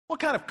What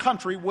kind of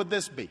country would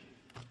this be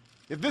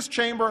if this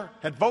chamber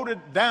had voted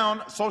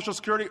down Social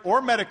Security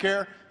or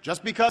Medicare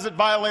just because it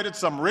violated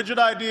some rigid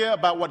idea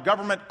about what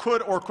government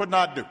could or could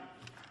not do?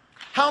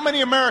 How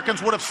many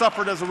Americans would have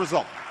suffered as a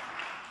result?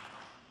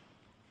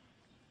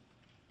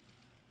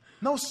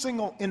 No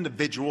single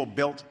individual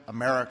built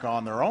America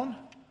on their own.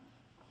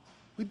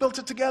 We built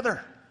it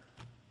together.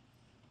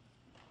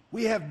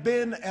 We have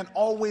been and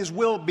always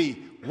will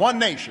be one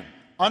nation,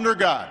 under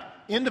God,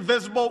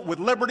 indivisible, with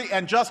liberty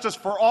and justice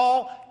for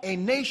all, a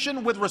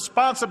nation with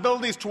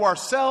responsibilities to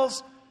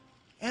ourselves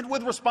and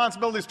with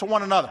responsibilities to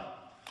one another.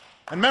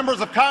 And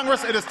members of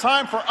Congress, it is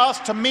time for us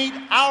to meet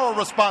our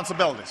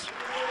responsibilities.